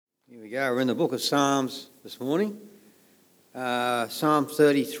Here we go. We're in the book of Psalms this morning. Psalm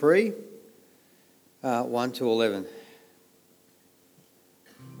 33, 1 to 11.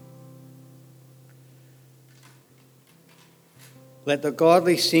 Let the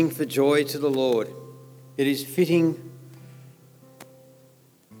godly sing for joy to the Lord. It is fitting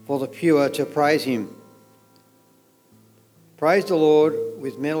for the pure to praise him. Praise the Lord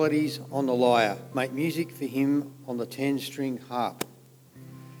with melodies on the lyre. Make music for him on the 10-string harp.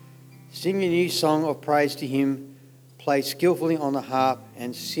 Sing a new song of praise to him. Play skillfully on the harp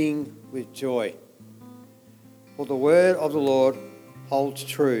and sing with joy. For the word of the Lord holds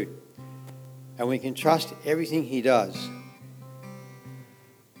true, and we can trust everything he does.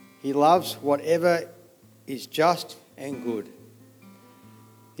 He loves whatever is just and good.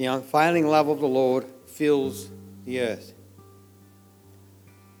 The unfailing love of the Lord fills the earth.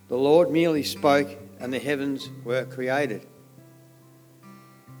 The Lord merely spoke, and the heavens were created.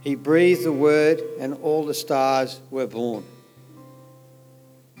 He breathed the word, and all the stars were born.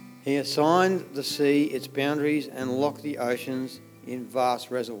 He assigned the sea its boundaries and locked the oceans in vast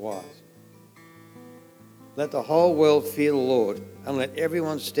reservoirs. Let the whole world fear the Lord, and let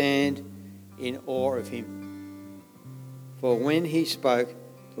everyone stand in awe of him. For when he spoke,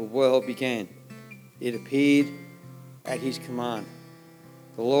 the world began. It appeared at his command.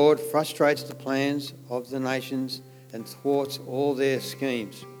 The Lord frustrates the plans of the nations and thwarts all their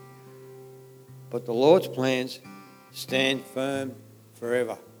schemes. But the Lord's plans stand firm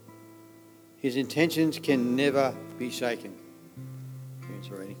forever. His intentions can never be shaken. Thanks,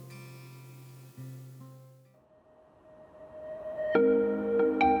 already.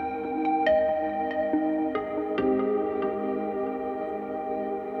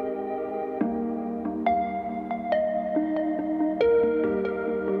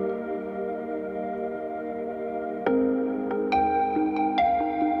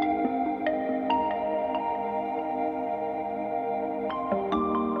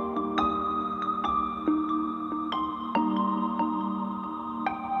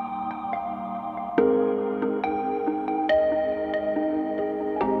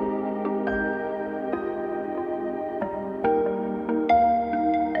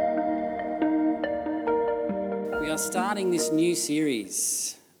 Starting this new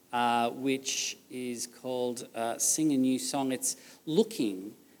series, which is called Sing a New Song. It's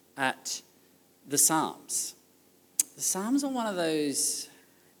looking at the Psalms. The Psalms are one of those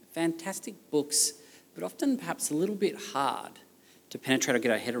fantastic books, but often perhaps a little bit hard to penetrate or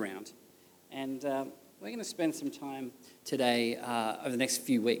get our head around. And we're going to spend some time today over the next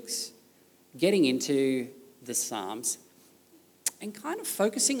few weeks getting into the Psalms and kind of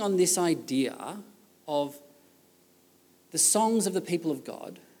focusing on this idea of the songs of the people of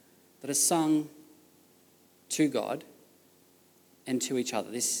God that are sung to God and to each other.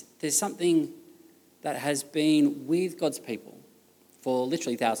 There's something that has been with God's people for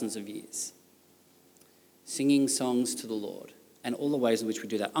literally thousands of years. Singing songs to the Lord and all the ways in which we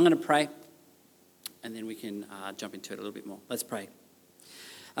do that. I'm going to pray and then we can jump into it a little bit more. Let's pray.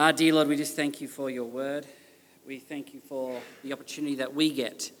 Dear Lord, we just thank you for your word. We thank you for the opportunity that we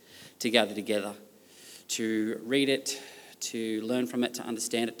get to gather together, to read it, to learn from it, to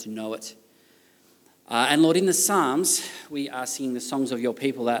understand it, to know it. And Lord, in the Psalms, we are singing the songs of your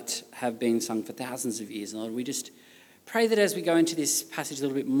people that have been sung for thousands of years. And Lord, we just pray that as we go into this passage a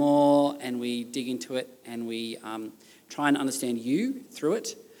little bit more and we dig into it and we try and understand you through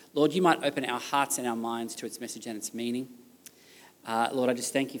it, Lord, you might open our hearts and our minds to its message and its meaning. Lord, I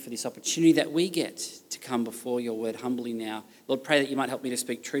just thank you for this opportunity that we get to come before your word humbly now. Lord, pray that you might help me to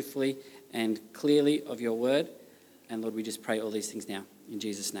speak truthfully and clearly of your word. And Lord, we just pray all these things now in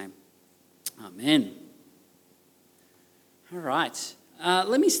Jesus' name. Amen. All right.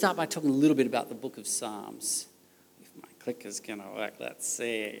 Let me start by talking a little bit about the book of Psalms. If my clicker's going to work, let's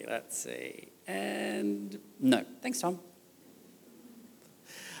see. And no, thanks, Tom.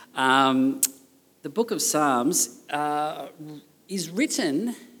 The book of Psalms is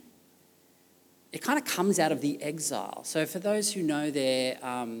written, it kind of comes out of the exile. So for those who know their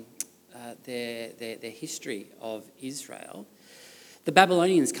history of Israel, the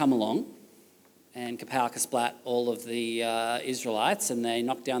Babylonians come along and kapow splat all of the Israelites, and they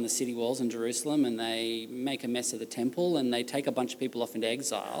knock down the city walls in Jerusalem, and they make a mess of the temple, and they take a bunch of people off into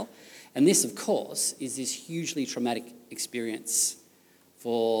exile. And this, of course, is this hugely traumatic experience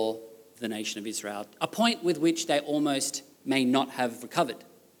for the nation of Israel, a point with which they almost may not have recovered.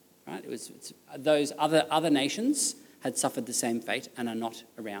 Right? It's those other nations had suffered the same fate and are not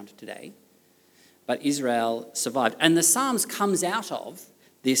around today. But Israel survived. And the Psalms comes out of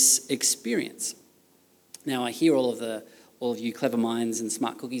this experience. Now, I hear all all of you clever minds and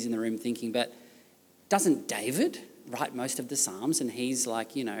smart cookies in the room thinking, but doesn't David write most of the Psalms? And he's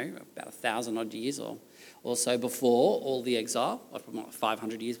like, about 1,000 odd years or so before all the exile, or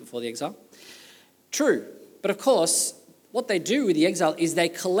 500 years before the exile. True. But of course, what they do with the exile is they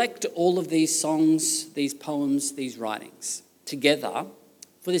collect all of these songs, these poems, these writings together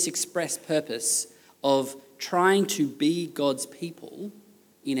for this express purpose of trying to be God's people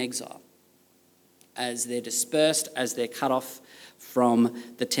in exile as they're dispersed, as they're cut off from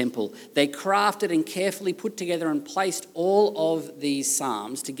the temple. They crafted and carefully put together and placed all of these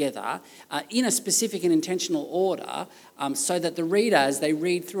psalms together in a specific and intentional order so that the reader, as they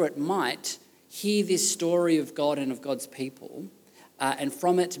read through it, might hear this story of God and of God's people and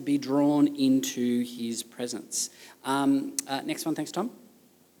from it be drawn into his presence. Next one, thanks, Tom.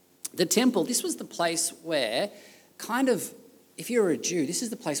 The temple, this was the place where if you were a Jew, this is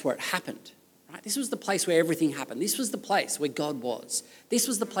the place where it happened. Right? This was the place where everything happened. This was the place where God was. This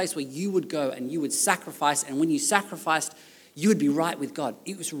was the place where you would go and you would sacrifice, and when you sacrificed, you would be right with God.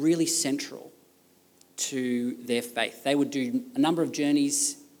 It was really central to their faith. They would do a number of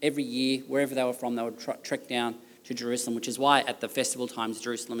journeys every year, wherever they were from. They would trek down to Jerusalem, which is why at the festival times,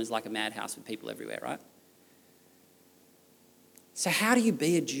 Jerusalem is like a madhouse with people everywhere, right? So how do you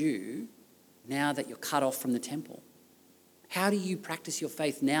be a Jew now that you're cut off from the temple? How do you practice your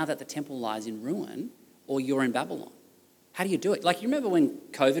faith now that the temple lies in ruin or you're in Babylon? How do you do it? Like, you remember when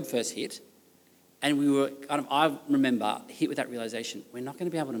COVID first hit and we were I remember hit with that realization, we're not going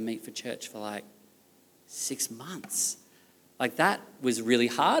to be able to meet for church for like 6 months. Like, that was really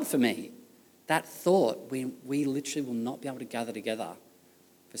hard for me. That thought, we literally will not be able to gather together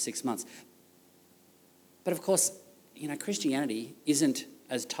for 6 months. But of course, Christianity isn't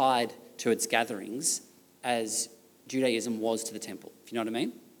as tied to its gatherings as Judaism was to the temple, if you know what I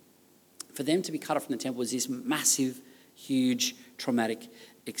mean. For them to be cut off from the temple was this massive, huge, traumatic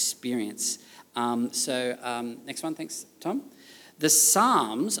experience. Next one, thanks, Tom. The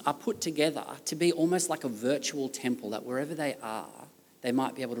Psalms are put together to be almost like a virtual temple, that wherever they are, they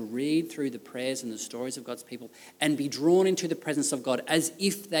might be able to read through the prayers and the stories of God's people and be drawn into the presence of God as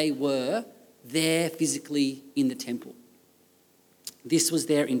if they were there physically in the temple. This was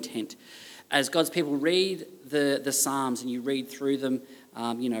their intent. As God's people read the Psalms and you read through them,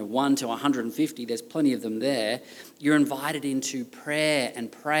 1 to 150, there's plenty of them there, you're invited into prayer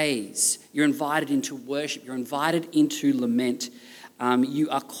and praise. You're invited into worship. You're invited into lament. You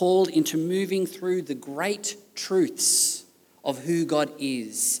are called into moving through the great truths of who God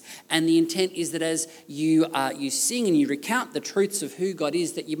is. And the intent is that as you sing and you recount the truths of who God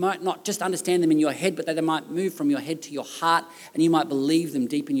is, that you might not just understand them in your head, but that they might move from your head to your heart and you might believe them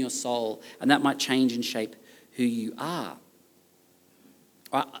deep in your soul, and that might change and shape who you are.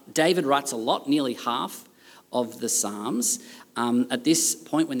 David writes a lot, nearly half of the Psalms. At this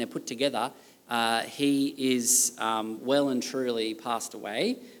point when they're put together, he is well and truly passed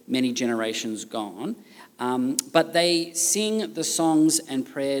away, many generations gone. But they sing the songs and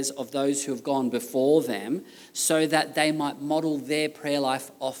prayers of those who have gone before them so that they might model their prayer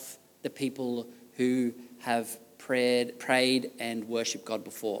life off the people who have prayed and worshipped God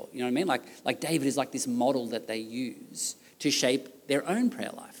before. You know what I mean? Like David is like this model that they use to shape their own prayer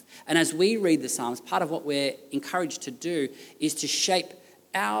life. And as we read the Psalms, part of what we're encouraged to do is to shape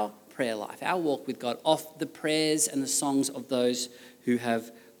our prayer life, our walk with God, off the prayers and the songs of those who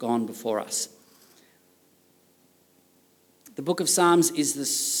have gone before us. The book of Psalms is the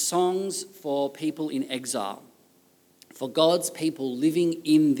songs for people in exile, for God's people living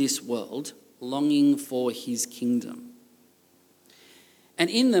in this world, longing for his kingdom. And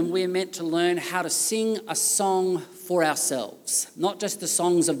in them, we're meant to learn how to sing a song for ourselves, not just the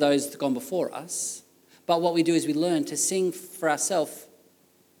songs of those that have gone before us, but what we do is we learn to sing for ourselves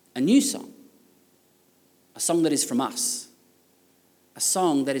a new song, a song that is from us, a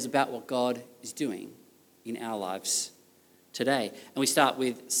song that is about what God is doing in our lives today. And we start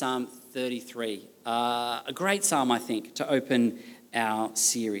with Psalm 33, a great psalm, I think, to open our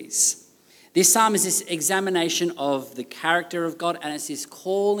series. This psalm is this examination of the character of God, and it's this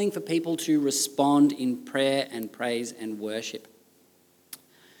calling for people to respond in prayer and praise and worship.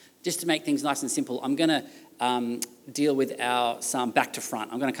 Just to make things nice and simple, I'm going to deal with our psalm back to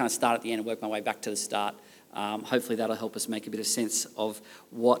front. I'm going to kind of start at the end and work my way back to the start. Hopefully that'll help us make a bit of sense of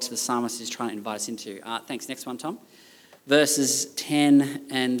what the psalmist is trying to invite us into. Thanks. Next one, Tom. Verses 10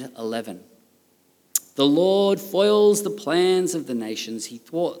 and 11. The Lord foils the plans of the nations. He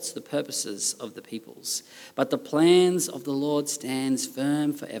thwarts the purposes of the peoples. But the plans of the Lord stands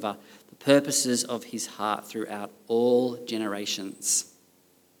firm forever, the purposes of his heart throughout all generations.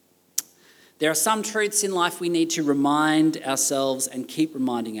 There are some truths in life we need to remind ourselves and keep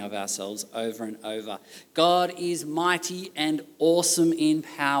reminding of ourselves over and over. God is mighty and awesome in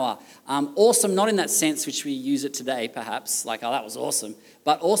power. Awesome not in that sense which we use it today, perhaps, like, oh, that was awesome,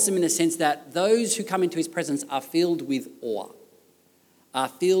 but awesome in the sense that those who come into his presence are filled with awe, are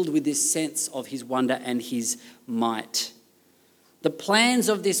filled with this sense of his wonder and his might. The plans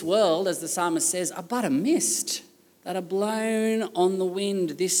of this world, as the psalmist says, are but a mist that are blown on the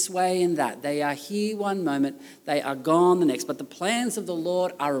wind this way and that. They are here one moment, they are gone the next. But the plans of the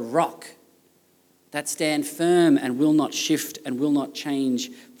Lord are a rock that stand firm and will not shift and will not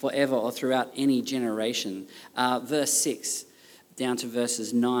change forever or throughout any generation. Verse 6 down to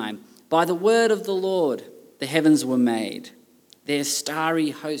verses 9. By the word of the Lord the heavens were made, their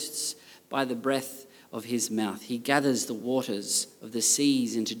starry hosts by the breath of his mouth. He gathers the waters of the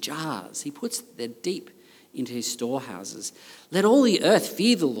seas into jars. He puts their deep into his storehouses. Let all the earth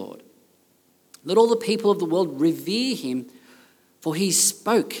fear the Lord. Let all the people of the world revere him, for he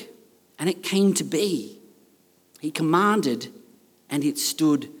spoke and it came to be. He commanded and it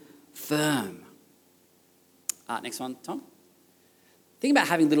stood firm. Next one, Tom. The thing about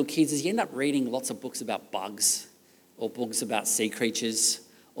having little kids is you end up reading lots of books about bugs or books about sea creatures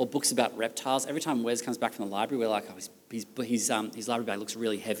or books about reptiles. Every time Wes comes back from the library, we're like, oh, his library bag looks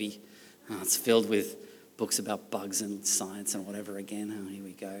really heavy. Oh, it's filled with books about bugs and science and whatever again. Oh, here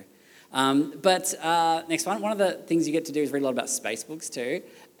we go. Next one. One of the things you get to do is read a lot about space books too.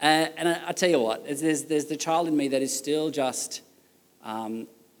 And I tell you what, there's the child in me that is still just, my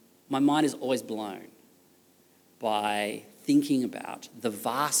mind is always blown by thinking about the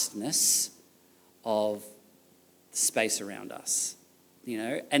vastness of space around us. You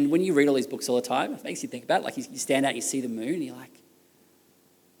know, and when you read all these books all the time, it makes you think about it. Like you stand out, you see the moon, and you're like,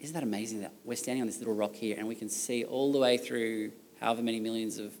 isn't that amazing that we're standing on this little rock here and we can see all the way through however many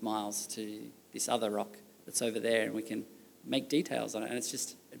millions of miles to this other rock that's over there, and we can make details on it, and it's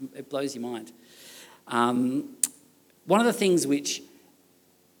just, it blows your mind. One of the things which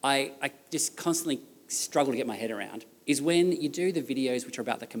I just constantly struggle to get my head around is when you do the videos which are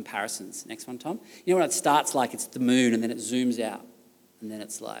about the comparisons. Next one, Tom. You know when it starts like it's the moon and then it zooms out and then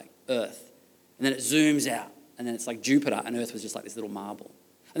it's like Earth and then it zooms out and then it's like Jupiter and Earth was just like this little marble.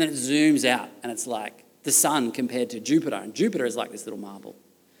 And then it zooms out and it's like the sun compared to Jupiter, and Jupiter is like this little marble.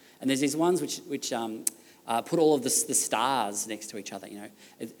 And there's these ones which put all of the stars next to each other. You know,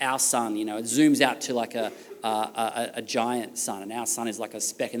 our sun, you know, it zooms out to like a giant sun, and our sun is like a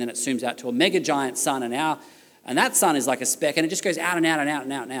speck, and then it zooms out to a mega giant sun, and that sun is like a speck, and it just goes out and out and out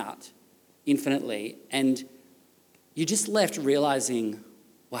and out and out infinitely. And you're just left realizing,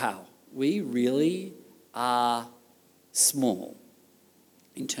 wow, we really are small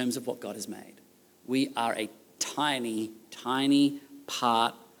in terms of what God has made. We are a tiny, tiny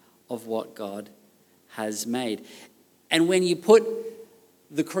part of what God has made. And when you put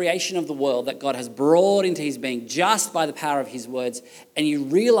the creation of the world that God has brought into his being just by the power of his words, and you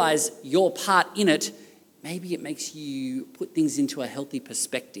realize your part in it, maybe it makes you put things into a healthy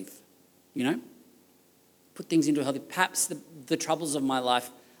perspective, you know? Put things into a healthy... Perhaps the troubles of my life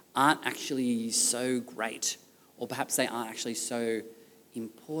aren't actually so great, or perhaps they aren't actually so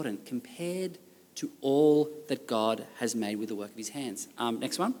important compared to all that God has made with the work of his hands.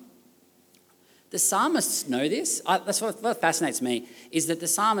 Next one. The psalmists know this. That's what fascinates me, is that the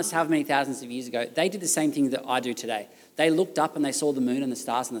psalmists, however many thousands of years ago, they did the same thing that I do today. They looked up and they saw the moon and the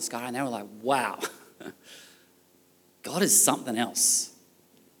stars in the sky, and they were like, wow, God is something else.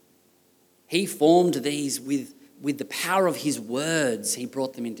 He formed these with the power of his words. He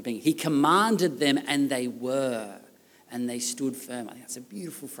brought them into being. He commanded them and they were, and they stood firm. I think that's a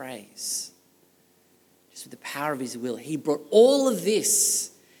beautiful phrase. Just with the power of his will, he brought all of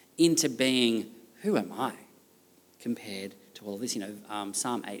this into being. Who am I compared to all of this? You know,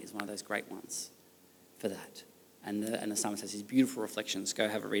 Psalm 8 is one of those great ones for that. And the psalmist has these beautiful reflections. Go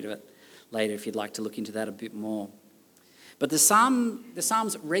have a read of it later if you'd like to look into that a bit more. But the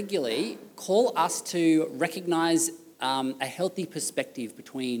Psalms regularly call us to recognise a healthy perspective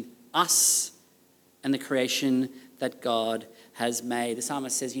between us and the creation that God has made. The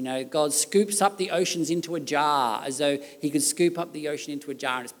psalmist says, you know, God scoops up the oceans into a jar, as though he could scoop up the ocean into a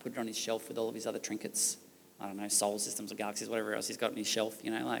jar and just put it on his shelf with all of his other trinkets. I don't know, solar systems or galaxies, whatever else he's got on his shelf,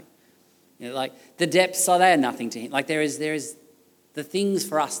 like the depths, they are nothing to him. Like there is the things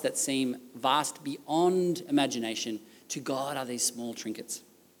for us that seem vast beyond imagination. To God are these small trinkets.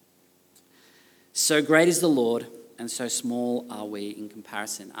 So great is the Lord, and so small are we in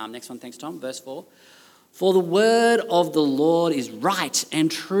comparison. Next one, thanks, Tom. Verse 4. For the word of the Lord is right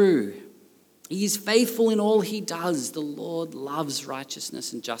and true. He is faithful in all he does. The Lord loves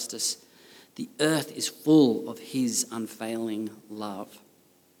righteousness and justice. The earth is full of his unfailing love.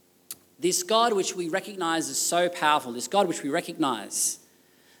 This God which we recognize as so powerful, this God which we recognize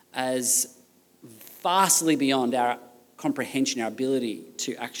as vastly beyond our comprehension, our ability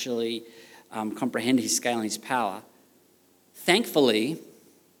to actually comprehend his scale and his power, thankfully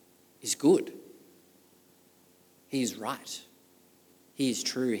is good. He is right. He is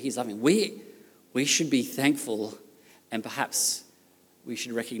true. He is loving. We should be thankful, and perhaps we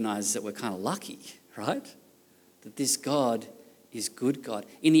should recognize that we're kind of lucky, right? That this God is good God.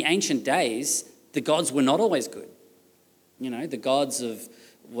 In the ancient days, the gods were not always good. You know, the gods of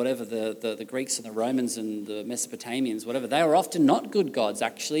whatever, the Greeks and the Romans and the Mesopotamians, whatever, they were often not good gods,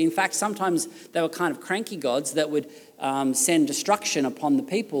 actually. In fact, sometimes they were kind of cranky gods that would send destruction upon the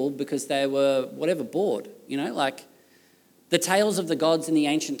people because they were, whatever, bored. You know, like the tales of the gods in the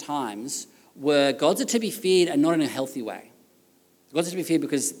ancient times were gods are to be feared and not in a healthy way. Gods are to be feared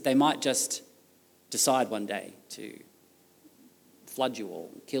because they might just decide one day to flood you or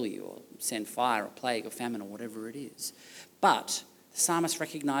kill you or send fire or plague or famine or whatever it is. But the psalmist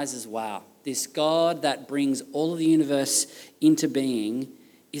recognizes, wow, this God that brings all of the universe into being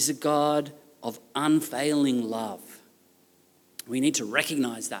is a God of unfailing love. We need to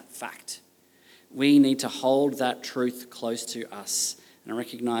recognize that fact. We need to hold that truth close to us and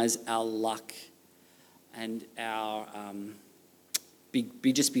recognize our luck and our be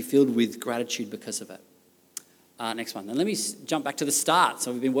filled with gratitude because of it. Next one. Then let me jump back to the start.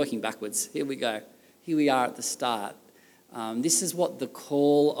 So we've been working backwards. Here we go. Here we are at the start. This is what the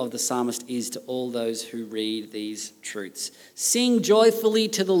call of the psalmist is to all those who read these truths. Sing joyfully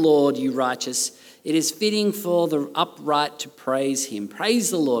to the Lord, you righteous. It is fitting for the upright to praise him. Praise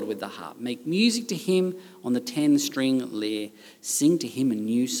the Lord with the harp. Make music to him on the 10-string lyre. Sing to him a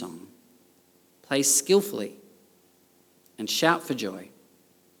new song. Play skillfully and shout for joy.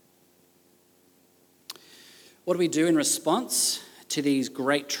 What do we do in response to these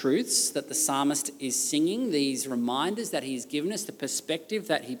great truths that the psalmist is singing, these reminders that he's given us, the perspective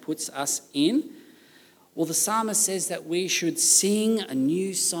that he puts us in? Well, the psalmist says that we should sing a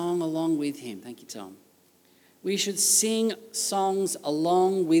new song along with him. Thank you, Tom. We should sing songs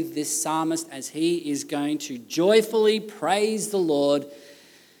along with this psalmist as he is going to joyfully praise the Lord,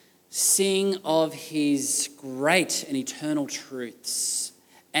 sing of his great and eternal truths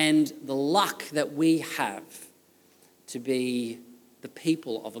and the luck that we have to be the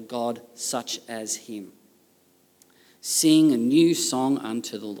people of a God such as him. Sing a new song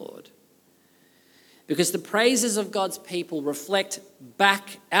unto the Lord. Because the praises of God's people reflect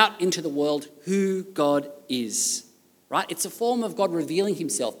back out into the world who God is, right? It's a form of God revealing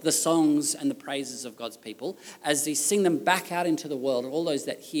himself, the songs and the praises of God's people. As they sing them back out into the world, all those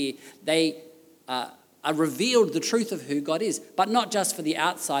that hear, they are revealed the truth of who God is, but not just for the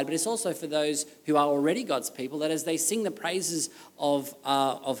outside, but it's also for those who are already God's people, that as they sing the praises of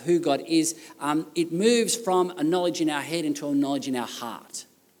who God is, it moves from a knowledge in our head into a knowledge in our heart,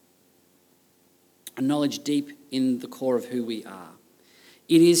 a knowledge deep in the core of who we are.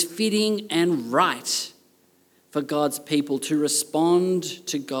 It is fitting and right for God's people to respond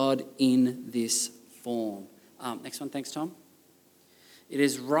to God in this form. Next one, thanks, Tom. It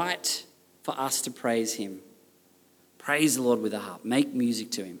is right for us to praise him. Praise the Lord with a harp. Make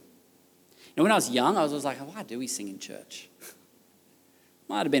music to him. Now, when I was young, I was like, why do we sing in church?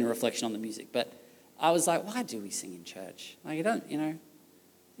 Might have been a reflection on the music, but I was like, why do we sing in church? Like, you don't,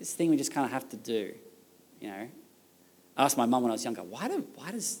 this thing we just kind of have to do, I asked my mum when I was younger, why do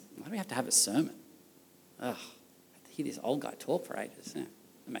we have to have a sermon? Ugh, I have to hear this old guy talk for ages. Yeah,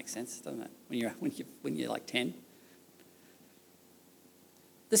 that makes sense, doesn't it? When you're like 10.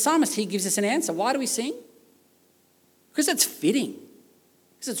 The psalmist here gives us an answer. Why do we sing? Because it's fitting.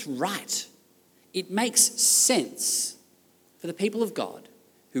 Because it's right. It makes sense for the people of God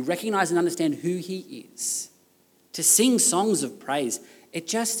who recognize and understand who he is to sing songs of praise. It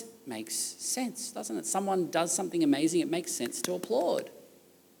just makes sense, doesn't it? Someone does something amazing, it makes sense to applaud. It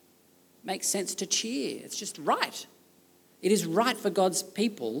makes sense to cheer. It's just right. It is right for God's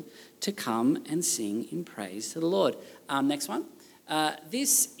people to come and sing in praise to the Lord. Next one.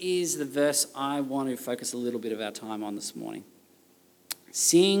 This is the verse I want to focus a little bit of our time on this morning.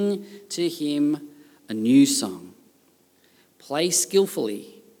 Sing to him a new song. Play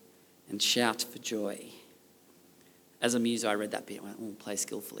skillfully and shout for joy. As a muso, I read that bit. I went, play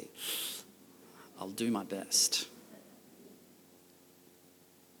skillfully. I'll do my best.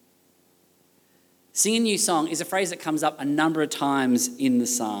 Sing a new song is a phrase that comes up a number of times in the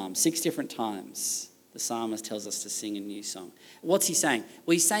psalm, 6 different times. The psalmist tells us to sing a new song. What's he saying?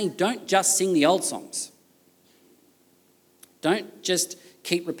 Well, he's saying don't just sing the old songs. Don't just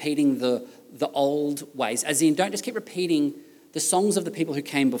keep repeating the the old ways, as in don't just keep repeating the songs of the people who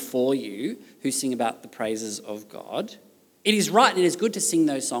came before you who sing about the praises of God. It is right and it is good to sing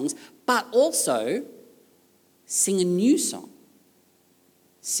those songs, but also sing a new song.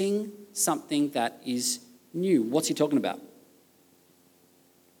 Sing something that is new. What's he talking about?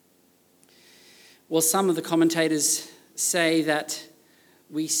 Well, some of the commentators say that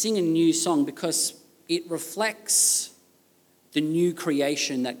we sing a new song because it reflects the new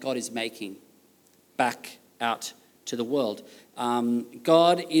creation that God is making back out to the world.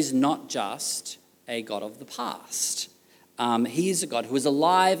 God is not just a God of the past. He is a God who is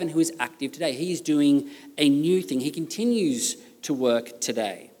alive and who is active today. He is doing a new thing. He continues to work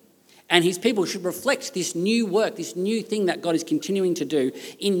today. And his people should reflect this new work, this new thing that God is continuing to do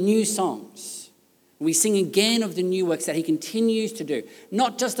in new songs. We sing again of the new works that he continues to do,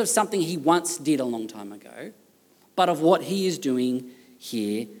 not just of something he once did a long time ago, but of what he is doing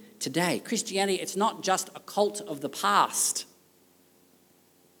here today. Christianity, it's not just a cult of the past.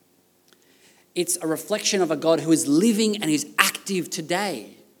 It's a reflection of a God who is living and is active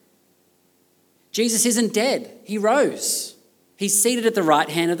today. Jesus isn't dead. He rose. He's seated at the right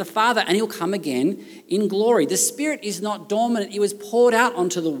hand of the Father, and he'll come again in glory. The Spirit is not dormant. It was poured out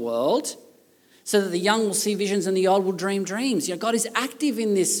onto the world so that the young will see visions and the old will dream dreams. God is active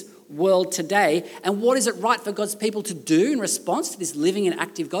in this world today. And what is it right for God's people to do in response to this living and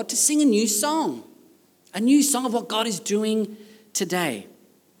active God? To sing a new song of what God is doing today.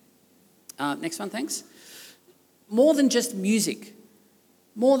 Next one, thanks. More than just music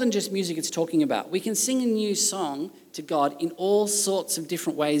it's talking about. We can sing a new song to God in all sorts of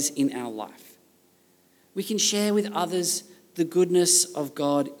different ways in our life. We can share with others the goodness of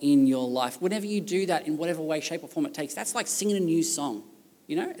God in your life. Whenever you do that, in whatever way, shape or form it takes, that's like singing a new song.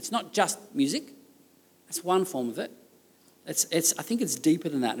 It's not just music. That's one form of it. I think it's deeper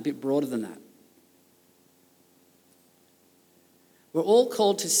than that, and a bit broader than that. We're all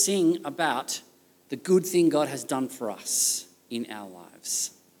called to sing about the good thing God has done for us in our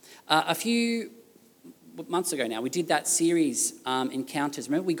lives. A few months ago now, we did that series, Encounters.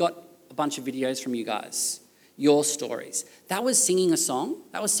 Remember, we got a bunch of videos from you guys, your stories. That was singing a song.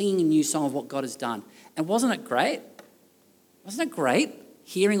 That was singing a new song of what God has done. And wasn't it great? Wasn't it great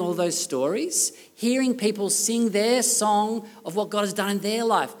hearing all those stories? Hearing people sing their song of what God has done in their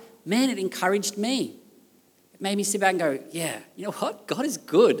life. Man, it encouraged me. It made me sit back and go, yeah, you know what? God is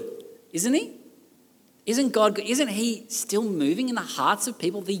good, isn't he? Isn't God good? Isn't he still moving in the hearts of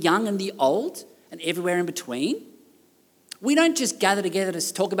people, the young and the old and everywhere in between? We don't just gather together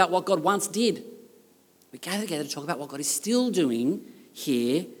to talk about what God once did. We gather together to talk about what God is still doing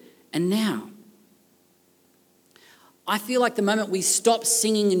here and now. I feel like the moment we stop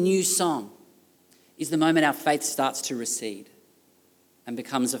singing a new song is the moment our faith starts to recede and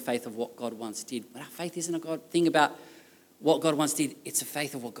becomes a faith of what God once did. But our faith isn't a thing about what God once did. It's a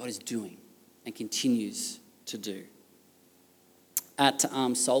faith of what God is doing and continues to do. At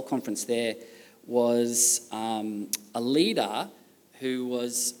Soul Conference, there was a leader who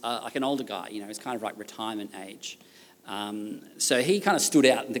was like an older guy. He's kind of like retirement age. So he kind of stood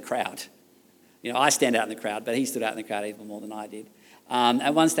out in the crowd. I stand out in the crowd, but he stood out in the crowd even more than I did.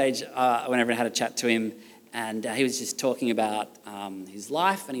 At one stage, whenever I had a chat to him, and he was just talking about his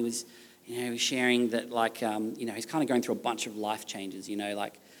life, and he was sharing that, he's kind of going through a bunch of life changes.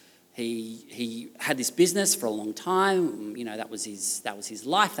 He had this business for a long time. That was his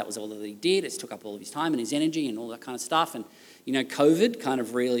life. That was all that he did. It took up all of his time and his energy and all that kind of stuff. And COVID kind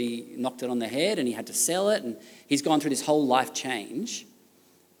of really knocked it on the head, and he had to sell it. And he's gone through this whole life change.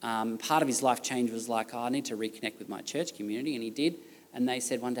 Part of his life change was I need to reconnect with my church community, and he did. And they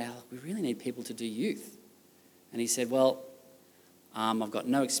said one day, we really need people to do youth. And he said, well, I've got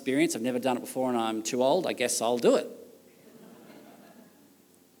no experience. I've never done it before, and I'm too old. I guess I'll do it.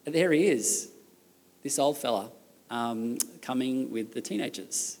 And there he is, this old fella, coming with the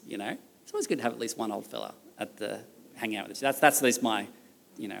teenagers. It's always good to have at least one old fella hang out with us. That's at least my,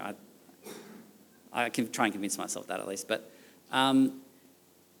 I can try and convince myself that at least. But and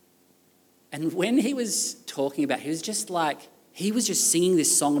when he was talking about, he was just singing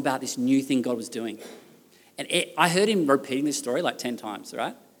this song about this new thing God was doing. And I heard him repeating this story 10 times,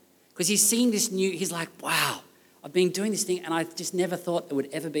 right? Because he's seeing this he's like, wow, I've been doing this thing and I just never thought it would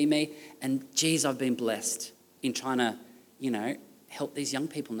ever be me. And geez, I've been blessed in trying to, help these young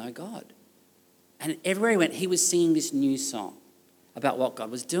people know God. And everywhere he went, he was singing this new song about what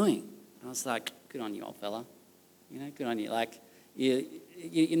God was doing. And I was like, good on you, old fella. Good on you.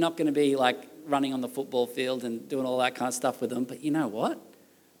 You're not going to be running on the football field and doing all that kind of stuff with them. But you know what?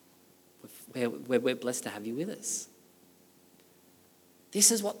 We're blessed to have you with us.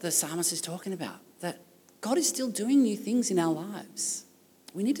 This is what the psalmist is talking about, that God is still doing new things in our lives.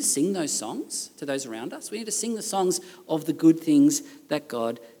 We need to sing those songs to those around us. We need to sing the songs of the good things that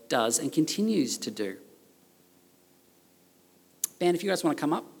God does and continues to do. Band, if you guys want to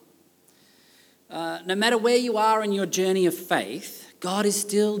come up. No matter where you are in your journey of faith, God is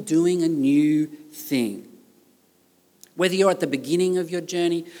still doing a new thing. Whether you're at the beginning of your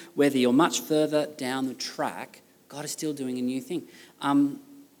journey, whether you're much further down the track, God is still doing a new thing. And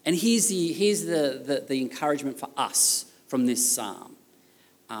here's the encouragement for us from this psalm.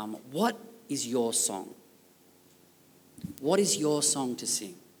 What is your song? What is your song to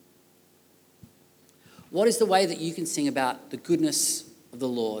sing? What is the way that you can sing about the goodness of the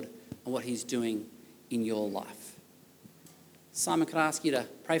Lord and what he's doing in your life? Simon, could I ask you to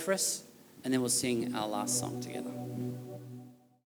pray for us? And then we'll sing our last song together.